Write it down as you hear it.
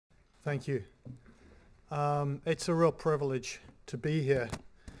Thank you. It's a real privilege to be here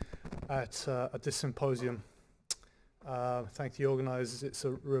at this symposium. Thank the organisers. It's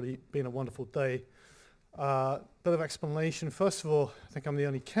really been a wonderful day. Bit of explanation. First of all, I think I'm the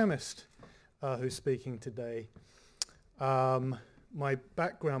only chemist who's speaking today. My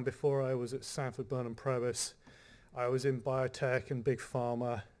background before I was at Sanford, Burnham, Prebys, I was in biotech and big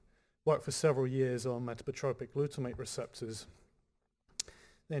pharma, worked for several years on metabotropic glutamate receptors.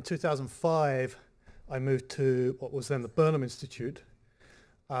 Then in 2005, I moved to what was then the Burnham Institute,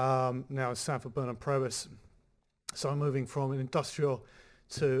 now it's Sanford, Burnham, Prebys. So I'm moving from an industrial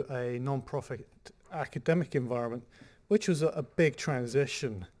to a non-profit academic environment, which was a big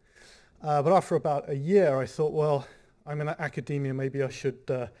transition. But after about a year, I thought, well, I'm in academia, maybe I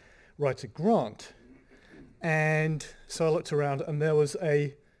should write a grant. And so I looked around, and there was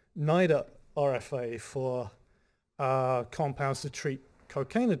a NIDA RFA for compounds to treat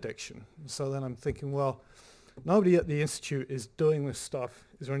cocaine addiction. So then I'm thinking, well, nobody at the Institute is doing this stuff.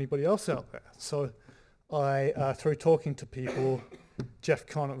 Is there anybody else out there? So I, through talking to people, Jeff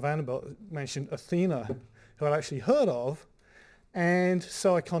Kahn at Vanderbilt mentioned Athina, who I'd actually heard of. And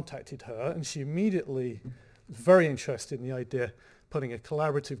so I contacted her, and she immediately was very interested in the idea of putting a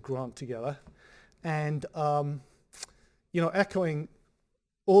collaborative grant together. And, echoing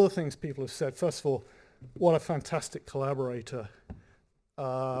all the things people have said, first of all, what a fantastic collaborator.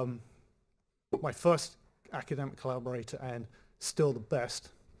 My first academic collaborator and still the best.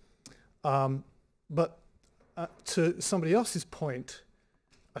 But to somebody else's point,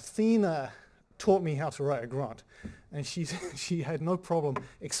 Athina taught me how to write a grant. And she had no problem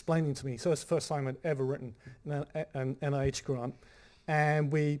explaining to me. So it's the first time I'd ever written an NIH grant.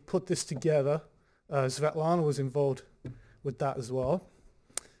 And we put this together. Svetlana was involved with that as well.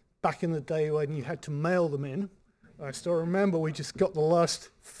 Back in the day when you had to mail them in, I still remember we just got the last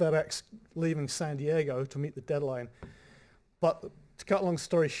FedEx leaving San Diego to meet the deadline. But to cut a long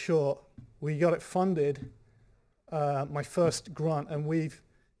story short, we got it funded, my first grant, and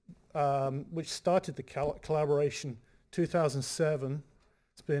which started the collaboration 2007.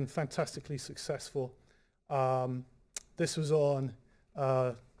 It's been fantastically successful. This was on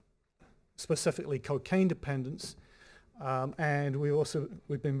specifically cocaine dependence, and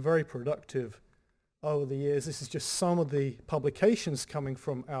we've been very productive over the years. This is just some of the publications coming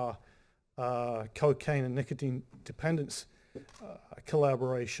from our cocaine and nicotine dependence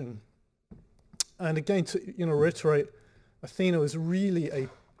collaboration. And again, to reiterate, Athina was really a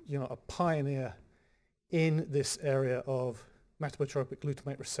pioneer in this area of metabotropic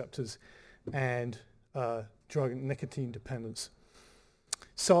glutamate receptors and drug and nicotine dependence.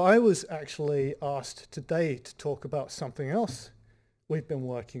 So I was actually asked today to talk about something else we've been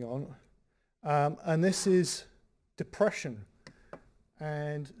working on, and this is depression.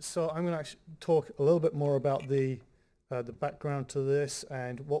 And so I'm going to actually talk a little bit more about the background to this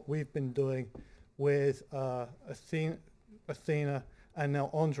and what we've been doing with Athina and now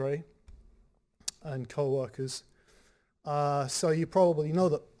Andre and co-workers. So you probably know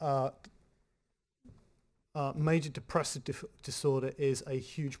that major depressive disorder is a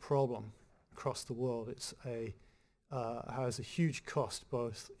huge problem across the world. It's has a huge cost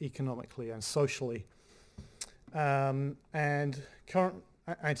both economically and socially. And current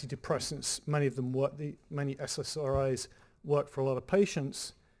antidepressants, many of them work, many SSRIs work for a lot of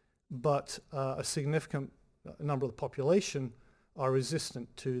patients, but a significant number of the population are resistant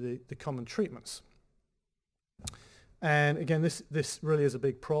to the common treatments. And again, this really is a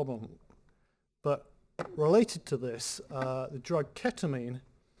big problem. But related to this, the drug ketamine,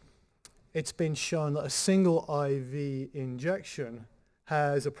 it's been shown that a single IV injection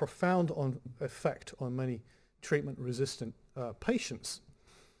has a profound effect on many treatment-resistant patients.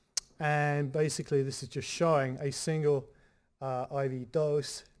 And basically, this is just showing a single IV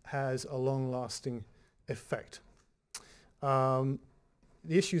dose has a long-lasting effect. The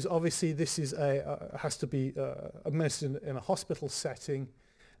issue is obviously this is has to be administered in a hospital setting,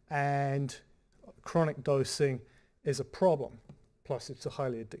 and chronic dosing is a problem. Plus, it's a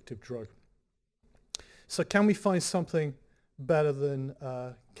highly addictive drug. So can we find something better than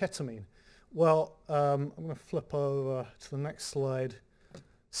ketamine? Well, I'm going to flip over to the next slide.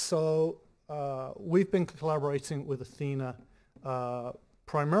 So we've been collaborating with Athina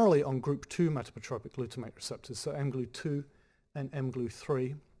primarily on group 2 metabotropic glutamate receptors, so mGlu2 and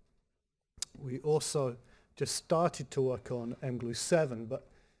mGlu3. We also just started to work on mGlu7, but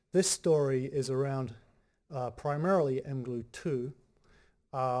this story is around primarily mGlu2.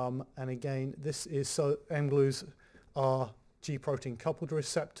 And again, this is so mGlus are G protein coupled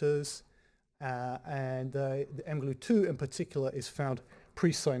receptors, and the mGlu2 in particular is found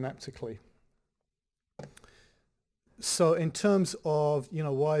presynaptically. So in terms of,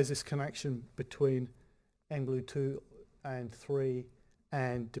 why is this connection between mGlu2 and 3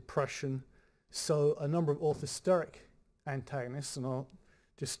 and depression? So a number of orthosteric antagonists, and I'll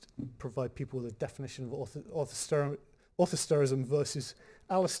just provide people with a definition of orthosterism versus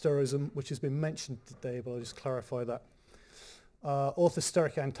allosterism, which has been mentioned today, but I'll just clarify that.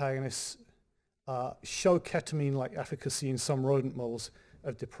 Orthosteric antagonists show ketamine-like efficacy in some rodent models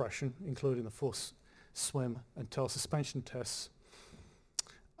of depression, including the forced swim and tail suspension tests.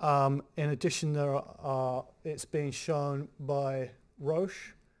 In addition, it's being shown by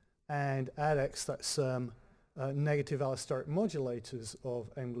Roche and ADEX that negative allosteric modulators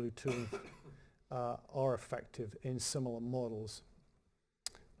of mGlu2 are effective in similar models.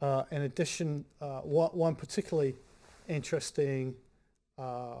 In addition, one particularly interesting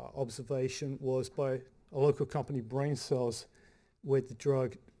observation was by a local company, Brain Cells, with the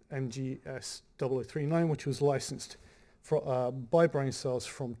drug MGS0039, which was licensed by Brain Cells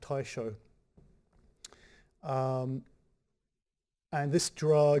from Taisho. And this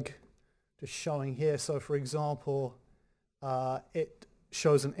drug, just showing here, so for example, it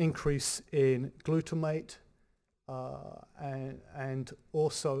shows an increase in glutamate and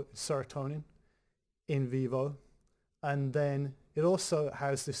also serotonin in vivo. And then it also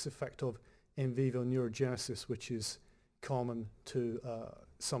has this effect of in vivo neurogenesis, which is common to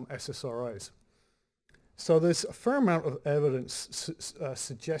some SSRIs. So there's a fair amount of evidence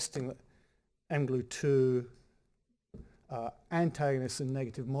suggesting that mGlu2 antagonists and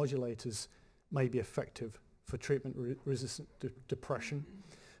negative modulators may be effective for treatment-resistant depression.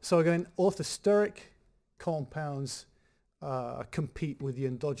 So again, orthosteric compounds compete with the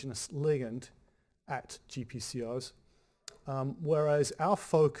endogenous ligand at GPCRs, whereas our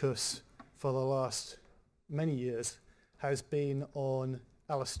focus for the last many years has been on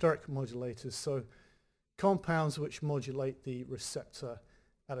allosteric modulators, so compounds which modulate the receptor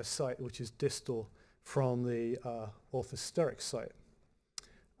at a site which is distal from the orthosteric site.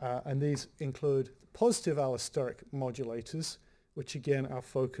 And these include positive allosteric modulators, which again our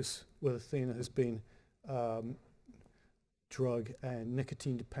focus with Athina has been drug and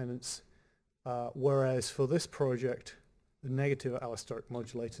nicotine dependence, whereas for this project the negative allosteric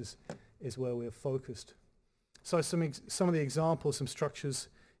modulators is where we are focused. So some of the examples, some structures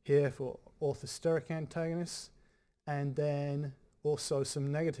here for orthosteric antagonists, and then also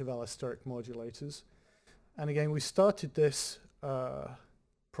some negative allosteric modulators. And again, we started this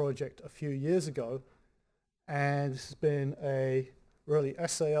project a few years ago, and this has been a really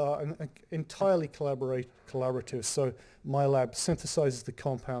SAR and entirely collaborative. So my lab synthesizes the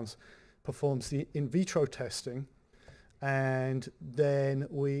compounds, performs the in vitro testing, and then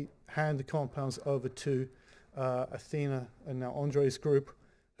we hand the compounds over to Athina and now Andre's group,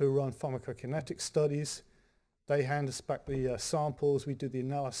 who run pharmacokinetic studies. They hand us back the samples, we do the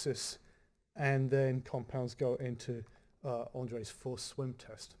analysis, and then compounds go into Andre's forced swim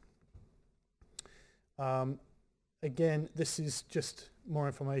test. Again, this is just more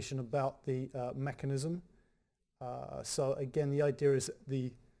information about the mechanism. So again, the idea is that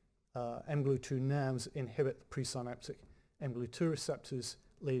the mGlu2 NAMs inhibit the presynaptic mGlu2 receptors,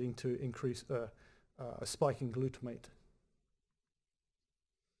 leading to increased a spike in glutamate.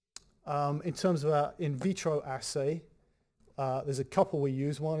 In terms of our in vitro assay, there's a couple we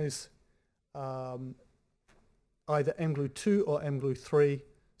use. One is either mGlu2 or mGlu3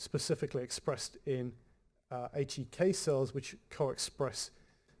 specifically expressed in HEK cells, which co-express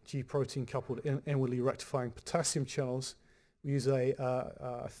G protein coupled inwardly rectifying potassium channels. We use a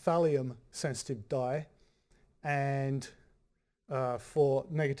thallium sensitive dye, and for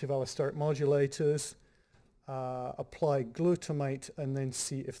negative allosteric modulators, apply glutamate and then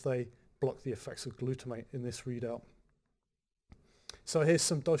see if they block the effects of glutamate in this readout. So here's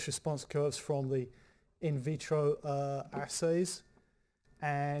some dose response curves from the in vitro assays,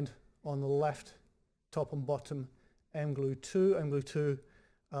 and on the left, top and bottom, mGlu2. mGlu2,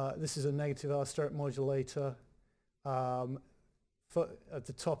 this is a negative allosteric modulator. At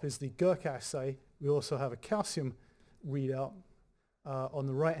the top is the GERK assay. We also have a calcium readout. On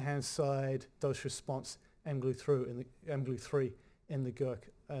the right-hand side, dose response mGlu3 in the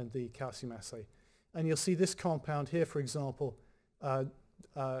GERK and the calcium assay. And you'll see this compound here, for example,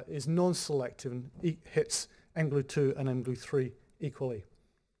 is non-selective and hits mGlu2 and mGlu3 equally.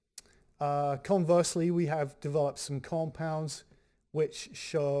 Conversely, we have developed some compounds which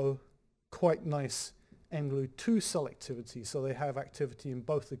show quite nice mGlu2 selectivity, so they have activity in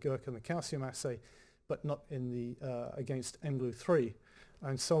both the GERK and the calcium assay, but not in the against mGlu3.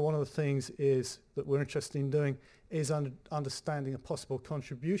 And so one of the things is that we're interested in doing is understanding a possible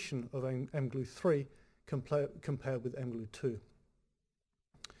contribution of mGlu3 compared with mGlu2.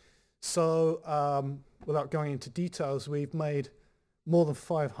 So without going into details, we've made more than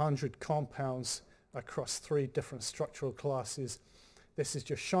 500 compounds across 3 different structural classes. This is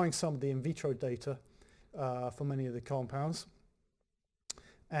just showing some of the in vitro data for many of the compounds,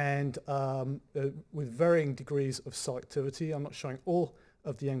 and with varying degrees of selectivity. I'm not showing all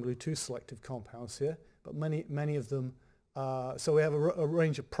of the mGlu2 selective compounds here, but many of them. So we have a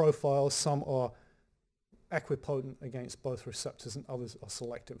range of profiles. Some are equipotent against both receptors and others are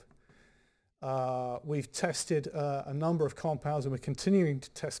selective. We've tested a number of compounds, and we're continuing to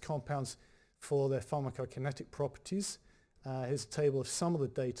test compounds for their pharmacokinetic properties. Here's a table of some of the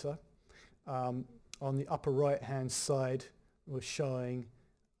data. On the upper right-hand side, we're showing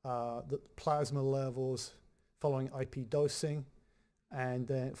the plasma levels following IP dosing, and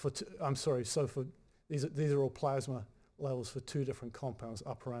then these are all plasma levels for 2 different compounds,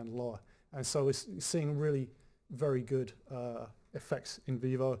 upper and lower. And so we're seeing really very good effects in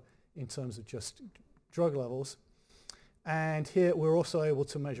vivo in terms of just drug levels. And here we're also able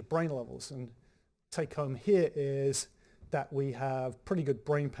to measure brain levels, and take home here is that we have pretty good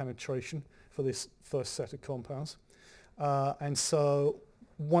brain penetration for this first set of compounds. And so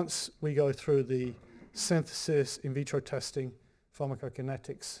once we go through the synthesis, in vitro testing,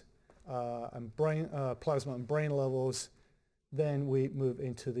 pharmacokinetics, and plasma and brain levels, then we move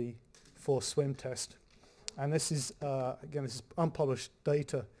into the forced swim test. And this is, again, this is unpublished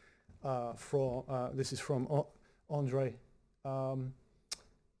data this is from Andre.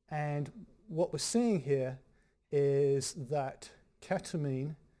 And what we're seeing here is that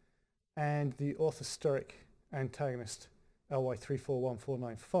ketamine and the orthosteric antagonist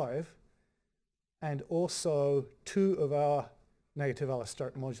LY341495, and also 2 of our negative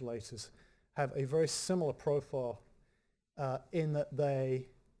allosteric modulators, have a very similar profile in that they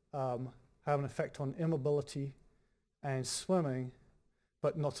have an effect on immobility and swimming,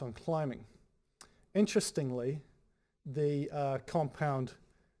 but not on climbing. Interestingly, the compound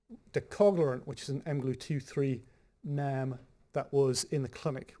decoglurant, which is an mGlu2/3 NAM that was in the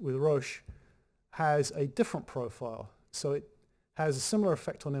clinic with Roche, has a different profile. So it has a similar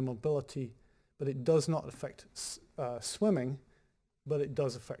effect on immobility, but it does not affect swimming, but it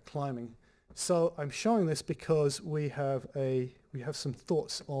does affect climbing. So I'm showing this because we have some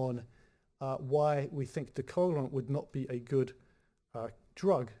thoughts on why we think decoglurant would not be a good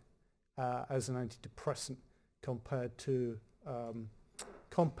drug as an antidepressant compared to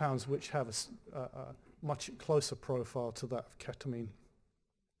compounds which have a much closer profile to that of ketamine.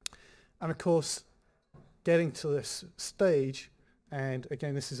 And of course, getting to this stage, and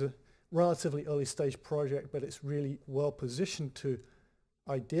again, this is a relatively early stage project, but it's really well positioned to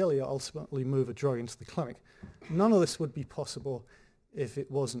ideally ultimately move a drug into the clinic. None of this would be possible if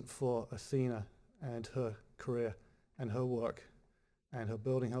it wasn't for Athina and her career and her work and her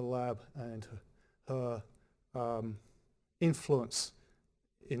building her lab and her influence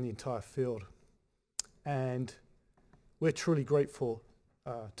in the entire field. And we're truly grateful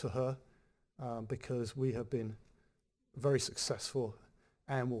to her because we have been very successful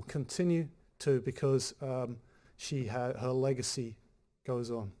and will continue to, because her legacy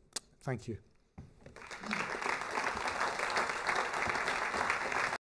goes on. Thank you.